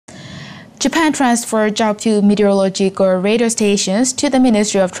Japan transferred Jiaopyu Meteorological Radar stations to the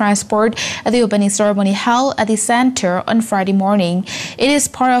Ministry of Transport at the opening ceremony held at the center on Friday morning. It is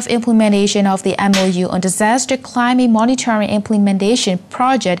part of implementation of the MOU on Disaster Climate Monitoring Implementation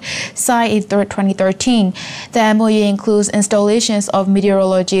Project signed in 2013. The MOU includes installations of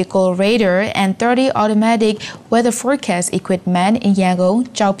meteorological radar and 30 automatic weather forecast equipment in Yangon,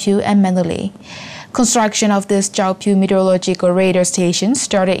 Jiaopyu, and Mandalay. Construction of this Jiaopyu Meteorological Radar station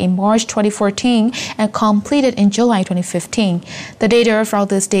started in March 2014 and completed in July 2015. The data from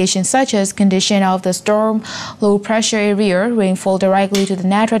the station, such as condition of the storm, low pressure area, rainfall directly to the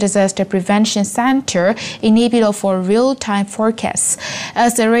Natural Disaster Prevention Center, enable for real-time forecasts,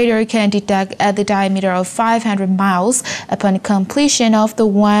 as the radar can detect at the diameter of 500 miles. Upon completion of the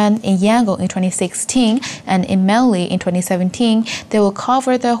one in Yangon in 2016 and in Mandalay in 2017, they will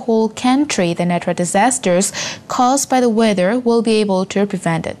cover the whole country. The natural disasters caused by the weather will be able to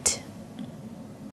prevent it.